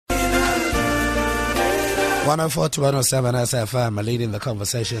104 to 107 SFM, leading the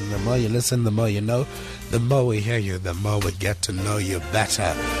conversation. The more you listen, the more you know. The more we hear you, the more we get to know you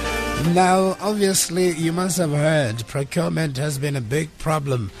better. Now, obviously, you must have heard procurement has been a big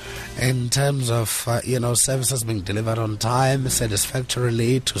problem in terms of, services being delivered on time,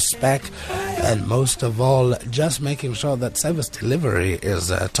 satisfactorily, to spec, and most of all, just making sure that service delivery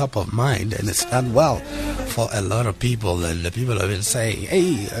is top of mind and it's done well for a lot of people. And the people have been saying,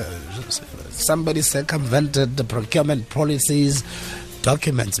 hey, somebody circumvented the procurement policies,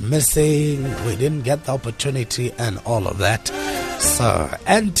 documents missing, we didn't get the opportunity, and all of that. So,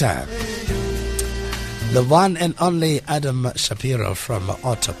 enter the one and only Adam Shapiro from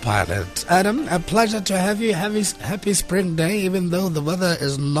Autopilot. Adam, a pleasure to have you. Happy spring day, even though the weather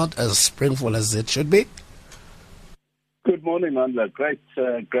is not as springful as it should be. Good morning, Mandla. Great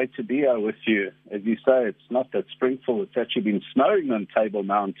to be here with you. As you say, it's not that springful. It's actually been snowing on Table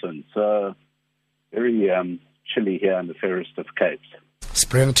Mountain, so very chilly here in the fairest of Capes.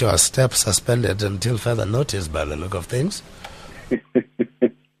 Spring to our step, suspended until further notice by the look of things.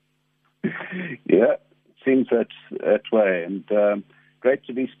 Yeah, it seems that way. And great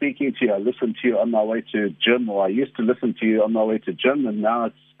to be speaking to you. I listened to you on my way to gym, or I used to listen to you on my way to gym, and now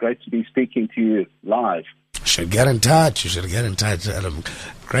it's great to be speaking to you live. You should get in touch, Adam.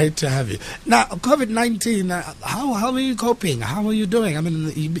 Great to have you. Now, COVID-19, how are you coping? How are you doing? I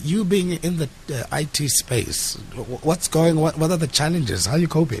mean, you being in the IT space, what are the challenges? How are you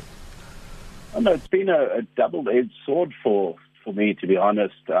coping? Oh, no, it's been a double-edged sword for me, to be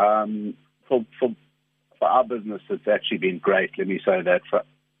honest. For our business, it's actually been great. Let me say that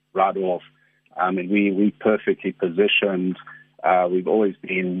right off. I mean, we perfectly positioned. We've always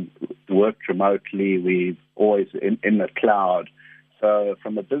been worked remotely. We've always in the cloud. So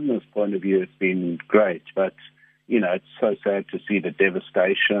from a business point of view, it's been great. But, it's so sad to see the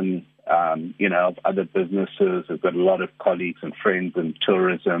devastation, of other businesses. I've got a lot of colleagues and friends in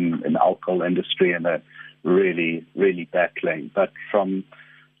tourism, in the alcohol industry, and they're really, really battling. But from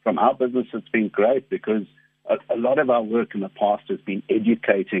our business, it's been great because a lot of our work in the past has been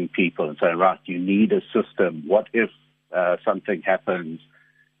educating people and saying, right, you need a system. What if something happens?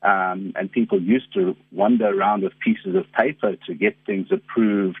 And people used to wander around with pieces of paper to get things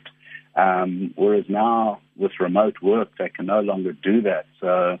approved, whereas now with remote work, they can no longer do that.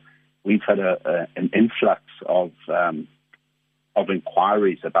 So we've had an influx of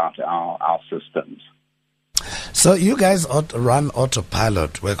inquiries about our systems. So you guys run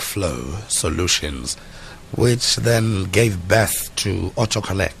Autopilot workflow solutions, which then gave birth to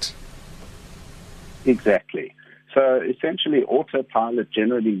AutoCollect. Exactly. So essentially, Autopilot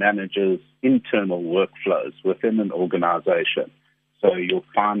generally manages internal workflows within an organization. So your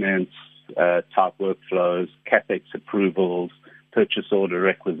finance type workflows, CapEx approvals, purchase order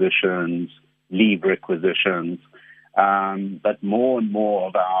requisitions, leave requisitions. But more and more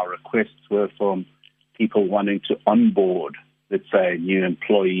of our requests were from people wanting to onboard, let's say, new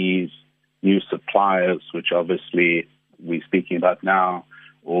employees, new suppliers, which obviously we're speaking about now,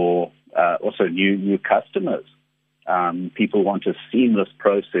 or also new customers. People want a seamless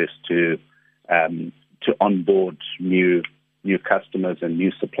process to onboard new customers and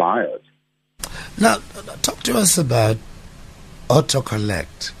new suppliers. Now, talk to us about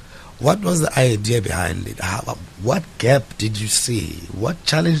AutoCollect. What was the idea behind it? What gap did you see? What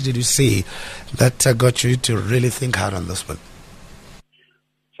challenge did you see that got you to really think hard on this one?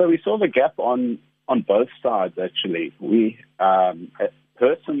 So we saw the gap on both sides, actually. We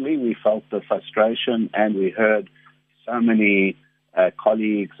personally, we felt the frustration, and we heard so many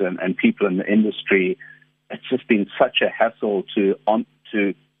colleagues and people in the industry. It's just been such a hassle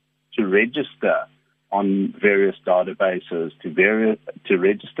to register on various databases, to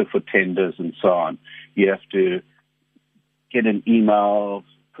register for tenders and so on. You have to get an email,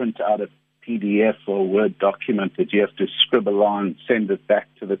 print out a PDF or a Word document that you have to scribble on, send it back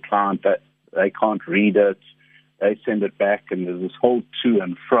to the client. That they can't read it. They send it back, and there's this whole to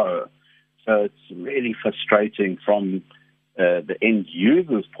and fro. So it's really frustrating from the end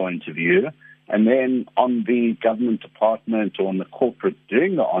user's point of view. And then on the government department or on the corporate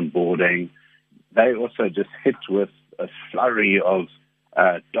doing the onboarding, they also just hit with a flurry of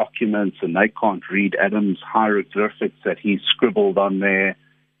documents, and they can't read Adam's hieroglyphics that he scribbled on there.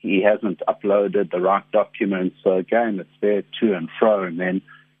 He hasn't uploaded the right documents. So again, it's there to and fro. And then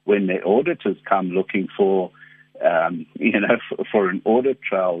when the auditors come looking for an audit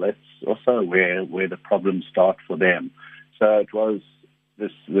trail, that's also where the problems start for them. So it was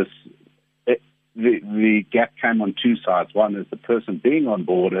the gap came on two sides. One is the person being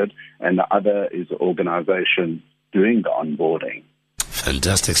onboarded, and the other is the organization doing the onboarding.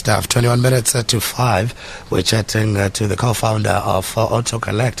 Fantastic stuff. 21 minutes to 5. We're chatting to the co-founder of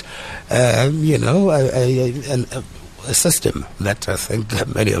AutoCollect. A system that I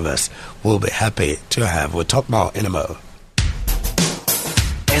think many of us will be happy to have. We'll talk more in a moment.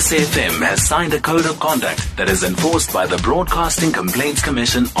 SAFM has signed a code of conduct that is enforced by the Broadcasting Complaints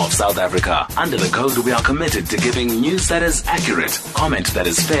Commission of South Africa. Under the code, we are committed to giving news that is accurate, comment that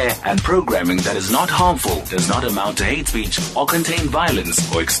is fair, and programming that is not harmful, does not amount to hate speech, or contain violence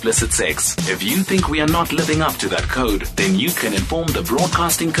or explicit sex. If you think we are not living up to that code, then you can inform the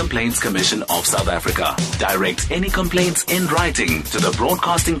Broadcasting Complaints Commission of South Africa. Direct any complaints in writing to the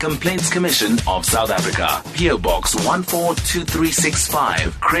Broadcasting Complaints Commission of South Africa. PO Box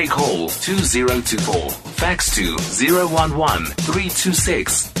 142365. Craig Hall 2024. Fax to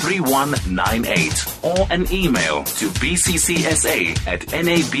 011-326-3198 or an email to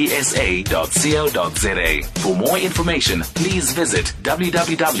bccsa@nabsa.co.za. For more information, please visit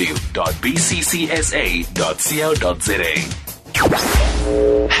www.bccsa.co.za.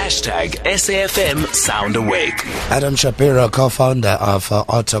 #SAFM Sound Awake. Adam Shapiro, co-founder of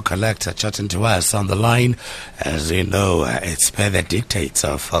AutoCollect, chatting to us on the line. As you know, it's per the dictates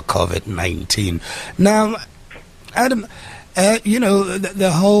of COVID-19. Now, Adam,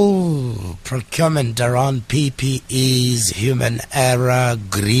 the whole procurement around PPEs, human error,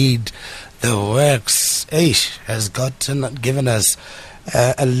 greed, the works, has given us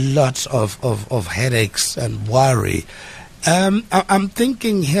a lot of headaches and worry. I'm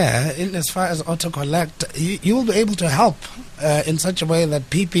thinking here, as far as AutoCollect, you will be able to help in such a way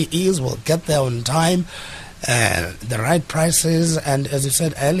that PPEs will get there on time, the right prices, and as you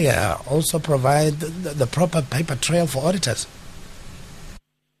said earlier, also provide the proper paper trail for auditors.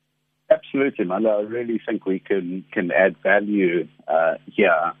 Absolutely, Mala. I really think we can add value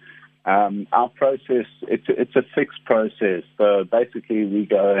here. Our process, it's a fixed process. So basically we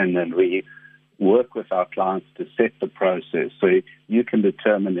go in and we work with our clients to set the process so you can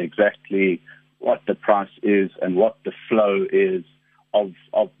determine exactly what the price is and what the flow is of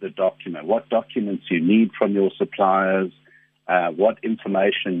the document, what documents you need from your suppliers, what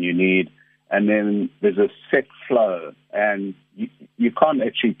information you need, and then there's a set flow, and you can't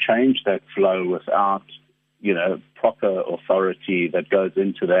actually change that flow without proper authority that goes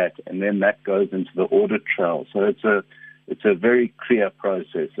into that, and then that goes into the audit trail. So it's a very clear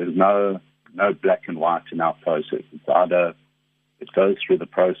process. There's no black and white in our process. It's either it goes through the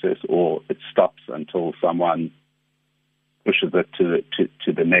process or it stops until someone pushes it to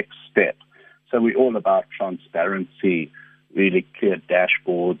the next step. So we're all about transparency, really clear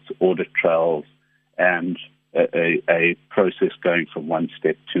dashboards, audit trails, and a process going from one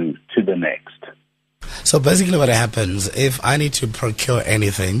step to the next. So basically what happens, if I need to procure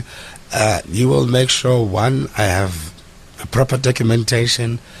anything, you will make sure, one, I have a proper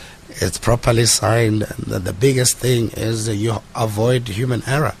documentation, it's properly signed. The biggest thing is that you avoid human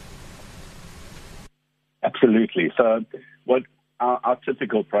error. Absolutely. So what our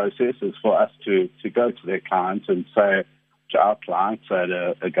typical process is for us to go to their clients and say to our clients at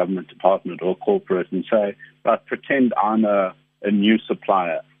a government department or corporate and say, but pretend I'm a new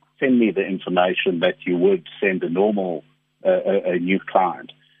supplier. Send me the information that you would send a normal, a new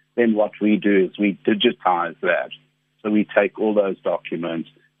client. Then what we do is we digitize that. So we take all those documents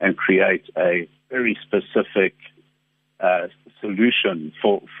and create a very specific solution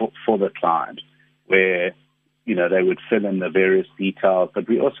for the client where, they would fill in the various details. But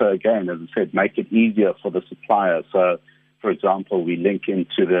we also, again, as I said, make it easier for the supplier. So, for example, we link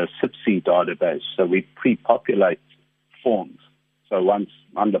into the CPC database. So we pre-populate forms. So once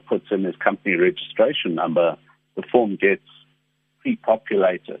Manda puts in his company registration number, the form gets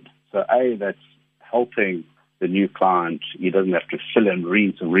pre-populated. So A, that's helping the new client. He doesn't have to fill in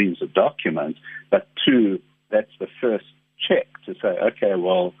reams and reams of documents. But two, that's the first check to say, okay,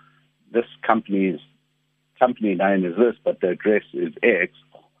 well, this company name is this, but the address is X,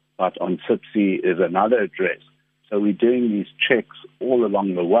 but on CPC is another address. So we're doing these checks all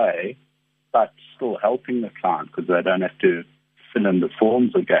along the way, but still helping the client because they don't have to fill in the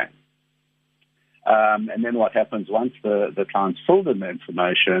forms again. And then what happens once the client's filled in the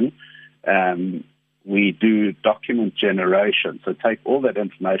information, we do document generation. So take all that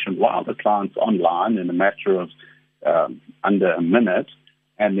information while the client's online in a matter of under a minute,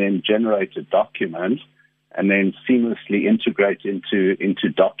 and then generate a document, and then seamlessly integrate into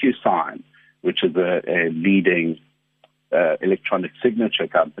DocuSign, which is a leading electronic signature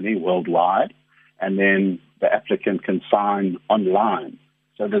company worldwide, and then the applicant can sign online.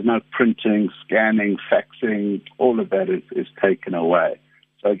 So there's no printing, scanning, faxing, all of that is taken away.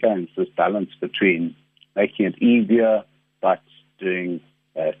 So again, it's this balance between making it easier but doing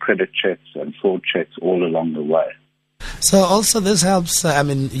credit checks and fraud checks all along the way. So also this helps,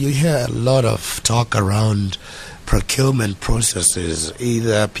 you hear a lot of talk around procurement processes.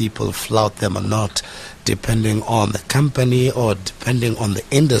 Either people flout them or not, depending on the company or depending on the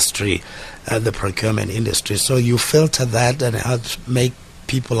industry, the procurement industry. So you filter that and help make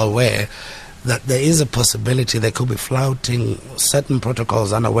people aware that there is a possibility they could be flouting certain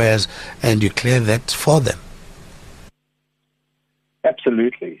protocols unawares, and you clear that for them.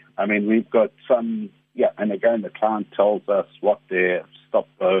 Absolutely. We've got some, and again, the client tells us what their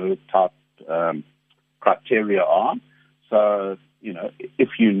stop-go type criteria are. So, if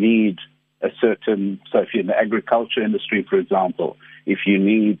you need if you're in the agriculture industry, for example, if you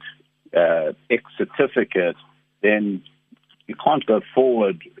need X certificate, then you can't go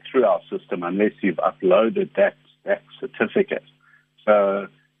forward through our system unless you've uploaded that certificate. So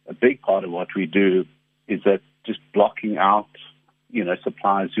a big part of what we do is that just blocking out,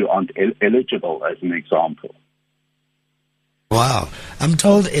 suppliers who aren't eligible, as an example. Wow. I'm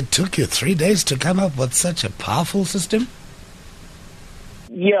told it took you 3 days to come up with such a powerful system?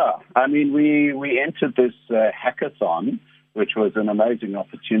 Yeah. We entered this hackathon, which was an amazing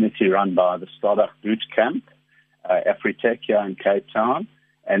opportunity run by the Startup Boot Camp, Afritech here in Cape Town,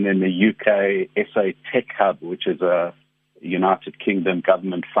 and then the UK SA Tech Hub, which is a United Kingdom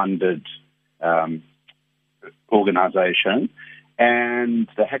government-funded organization. And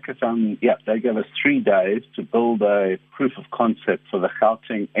the hackathon, they gave us 3 days to build a proof of concept for the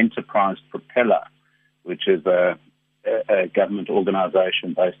Gauteng Enterprise Propeller, which is a government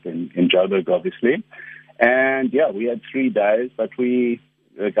organization based in Joburg, obviously. And, we had 3 days, but the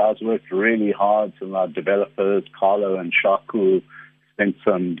guys worked really hard. Some of our developers, Carlo and Shaku, spent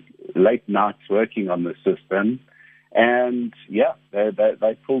some late nights working on the system. And,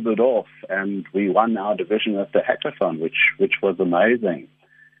 they pulled it off, and we won our division at the hackathon, which was amazing.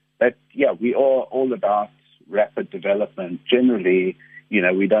 But, we are all about rapid development. Generally,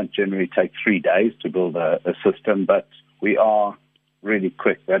 we don't generally take 3 days to build a system, but we are really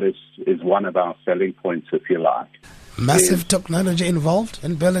quick. That is one of our selling points, if you like. Massive technology involved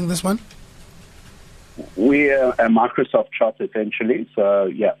in building this one? We're a Microsoft shop, essentially.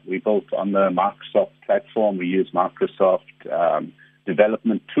 So, we built on the Microsoft platform. We use Microsoft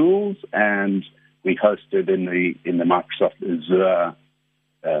development tools, and we hosted in the Microsoft Azure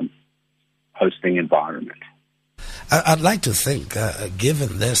hosting environment. I'd like to think,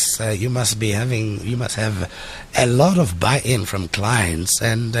 given this, you must have a lot of buy-in from clients.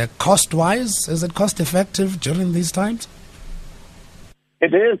 And cost-wise, is it cost-effective during these times?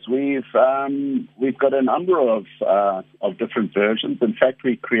 It is. We've got a number of different versions. In fact,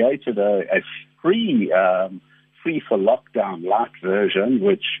 we created a free for lockdown light version,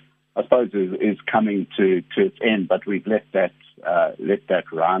 which I suppose is coming to its end, but we've let that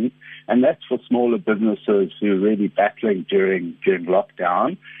run. And that's for smaller businesses who are really battling during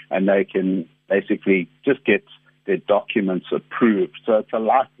lockdown, and they can basically just get their documents approved. So it's a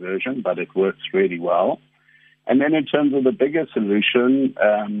light version, but it works really well. And then in terms of the bigger solution,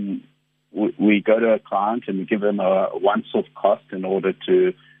 we go to a client and we give them a once-off cost in order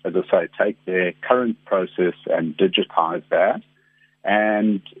to, as I say, take their current process and digitize that.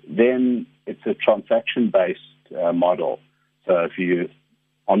 And then it's a transaction-based model. So if you're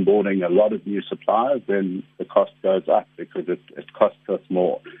onboarding a lot of new suppliers, then the cost goes up because it costs us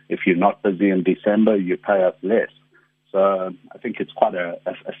more. If you're not busy in December, you pay us less. So I think it's quite a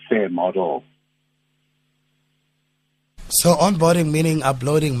fair model. So onboarding meaning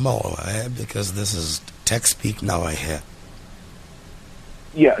uploading more, because this is tech speak now, I hear.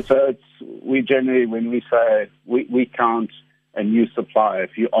 Yeah, so we generally, when we say we count a new supplier,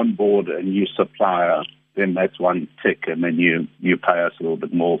 if you onboard a new supplier, then that's one tick, and then you pay us a little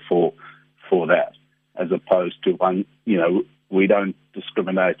bit more for that, as opposed to one, we don't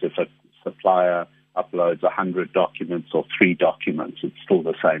discriminate if a supplier uploads 100 documents or 3 documents. It's still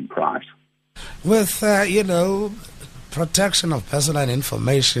the same price. With, protection of personal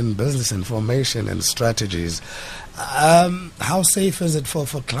information, business information, and strategies, how safe is it for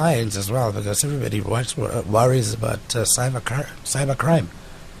clients as well? Because everybody worries about cybercrime.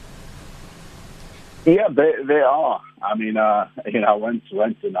 Yeah, they are. I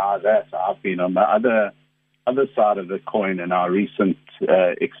won't deny that. I've been on the other side of the coin in our recent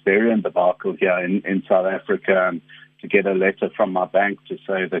experience debacle here in South Africa, and to get a letter from my bank to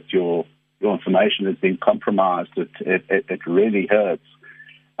say that your information has been compromised, it really hurts.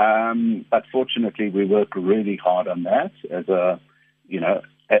 But fortunately, we work really hard on that as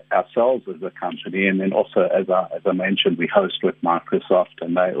ourselves as a company, and then also as I mentioned, we host with Microsoft,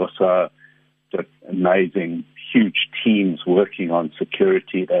 and they also do amazing huge teams working on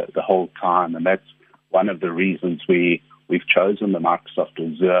security the whole time, and that's one of the reasons we've chosen the Microsoft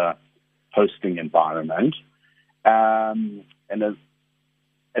Azure hosting environment. And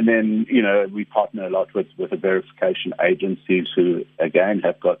then, we partner a lot with the verification agencies who, again,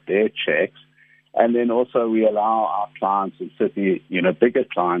 have got their checks. And then also we allow our clients, and certainly, bigger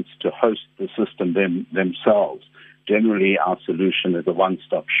clients, to host the system themselves. Generally, our solution is a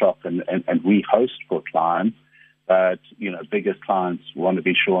one-stop shop, and we host for clients. But, bigger clients want to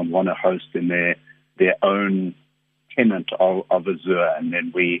be sure and want to host in their own tenant of Azure, and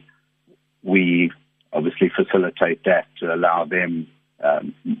then we obviously facilitate that to allow them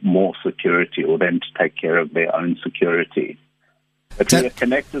more security, or them to take care of their own security. But we're a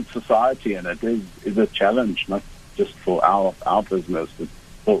connected society, and it is a challenge, not just for our business,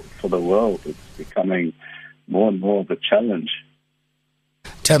 but for the world. It's becoming more and more of a challenge.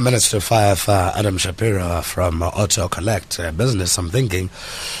 10 minutes to 5, Adam Shapiro from AutoCollect business. I'm thinking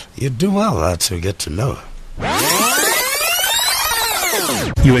you'd do well to get to know.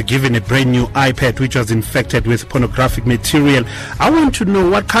 You were given a brand new iPad which was infected with pornographic material. I want to know,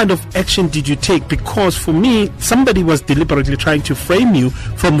 what kind of action did you take? Because for me, somebody was deliberately trying to frame you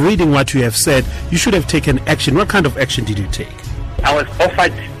from reading what you have said. You should have taken action. What kind of action did you take? I was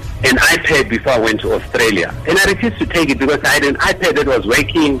offered an iPad before I went to Australia, and I refused to take it because I had an iPad that was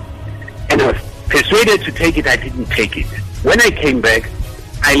working, and I was persuaded to take it. I didn't take it. When I came back,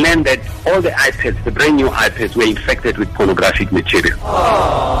 I learned that all the iPads, the brand new iPads, were infected with pornographic material.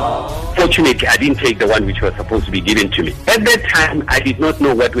 Aww. Fortunately, I didn't take the one which was supposed to be given to me. At that time, I did not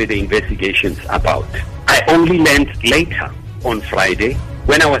know what were the investigations about. I only learned later on Friday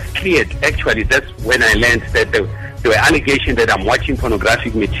when I was cleared. Actually, that's when I learned that there were allegations that I'm watching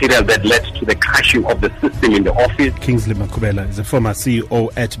pornographic material that led to the crashing of the system in the office. Kingsley Makubela is a former CEO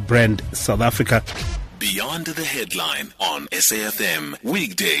at Brand South Africa. Beyond the Headline on SAFM,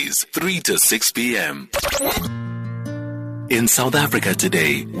 weekdays 3 to 6 p.m. In South Africa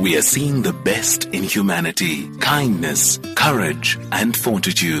today, we are seeing the best in humanity, kindness, courage, and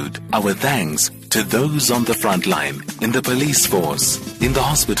fortitude. Our thanks to those on the front line, in the police force, in the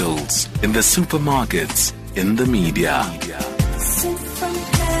hospitals, in the supermarkets, in the media.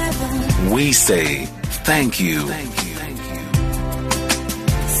 We say thank you.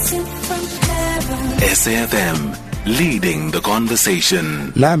 SAFM, leading the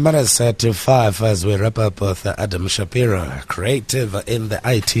conversation. 9 minutes to 5 as we wrap up with Adam Shapiro, creative in the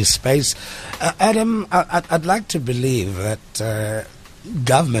IT space. Adam, I'd like to believe that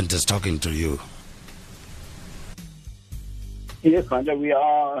government is talking to you. Yes, Manda, we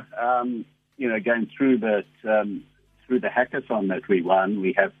are, going through that through the hackathon that we won.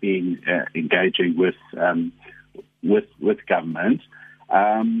 We have been engaging with government.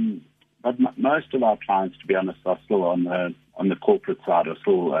 But most of our clients, to be honest, are still on the corporate side, are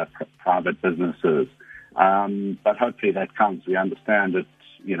still private businesses. But hopefully that comes. We understand that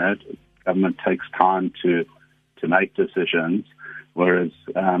government takes time to make decisions, whereas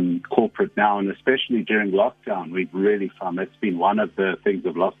corporate now, and especially during lockdown, we've really found that's been one of the things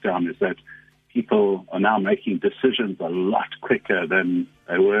of lockdown, is that people are now making decisions a lot quicker than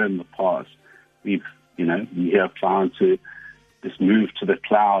they were in the past. We have clients who this move to the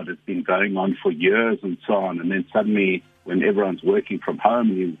cloud has been going on for years and so on. And then suddenly, when everyone's working from home,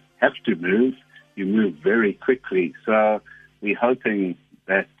 you have to move. You move very quickly. So we're hoping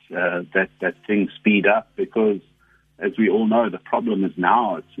that that things speed up, because, as we all know, the problem is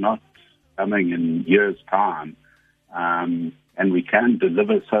now. It's not coming in years' time. And we can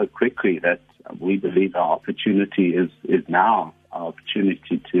deliver so quickly that we believe our opportunity is now. Our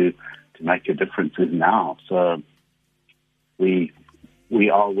opportunity to make a difference is now. So we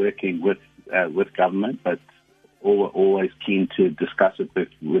are working with government, but always keen to discuss it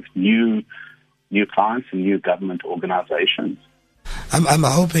with new clients and new government organizations. I'm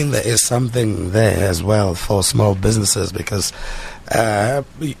hoping there is something there as well for small businesses, because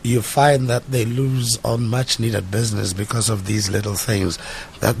you find that they lose on much needed business because of these little things,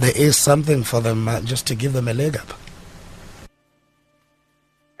 that there is something for them just to give them a leg up.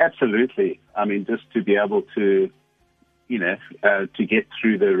 Absolutely. I mean, just to be able to to get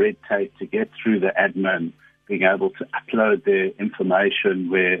through the red tape, to get through the admin, being able to upload their information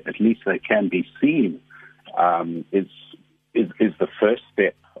where at least they can be seen, is the first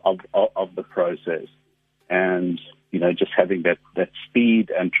step of the process. And just having that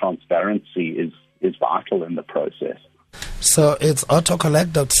speed and transparency is vital in the process. So it's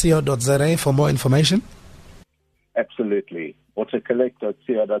autocollect.co.za for more information? Absolutely.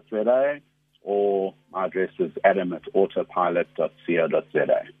 Autocollect.co.za, or My address is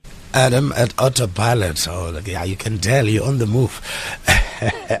adam@autopilot.co.za. Adam at Autopilot. Oh, look, yeah, you can tell you're on the move.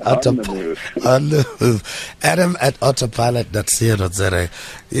 On the move. On the move. Adam at autopilot.co.za.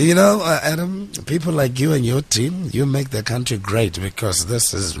 You know, Adam, people like you and your team, you make the country great, because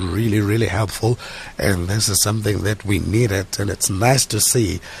this is really, really helpful, and this is something that we needed. And it's nice to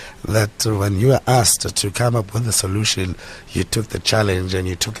see that when you were asked to come up with a solution, you took the challenge and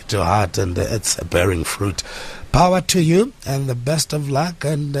you took it to heart, and it's bearing fruit. Power to you, and the best of luck,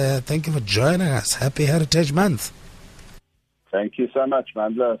 and thank you for joining us. Happy Heritage Month. Thank you so much,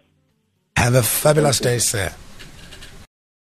 man. Have a fabulous day, sir.